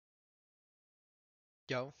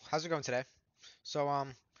Yo, how's it going today? So, I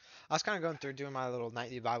was kind of going through doing my little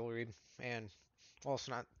nightly Bible read, and well, it's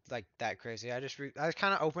not like that crazy. I just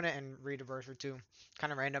kind of open it and read a verse or two,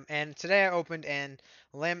 kind of random. And today I opened in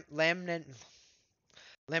Lam Lamnan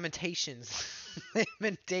Lamentations,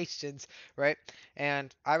 Lamentations, right?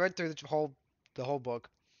 And I read through the whole book,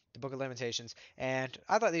 the book of Lamentations, and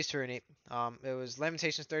I thought these two were neat. It was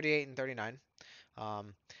Lamentations 38 and 39.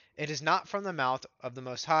 Um, it is not from the mouth of the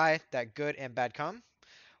Most High that good and bad come.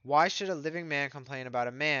 Why should a living man complain about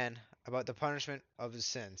a man about the punishment of his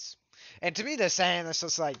sins? And to me, they're saying this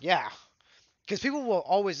just like, yeah, because people will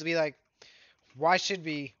always be like, why should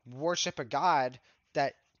we worship a God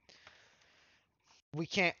that we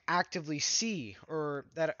can't actively see, or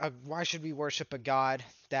that why should we worship a God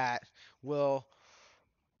that will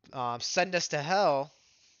send us to hell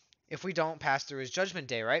if we don't pass through His judgment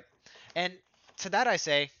day, right? And to that I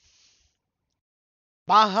say,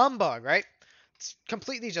 bah humbug, right? It's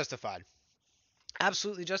completely justified,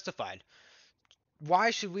 absolutely justified. Why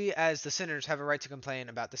should we as the sinners have a right to complain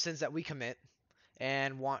about the sins that we commit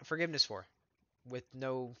and want forgiveness for with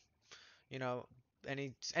no, you know,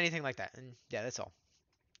 anything like that? And yeah, that's all.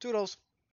 Toodles.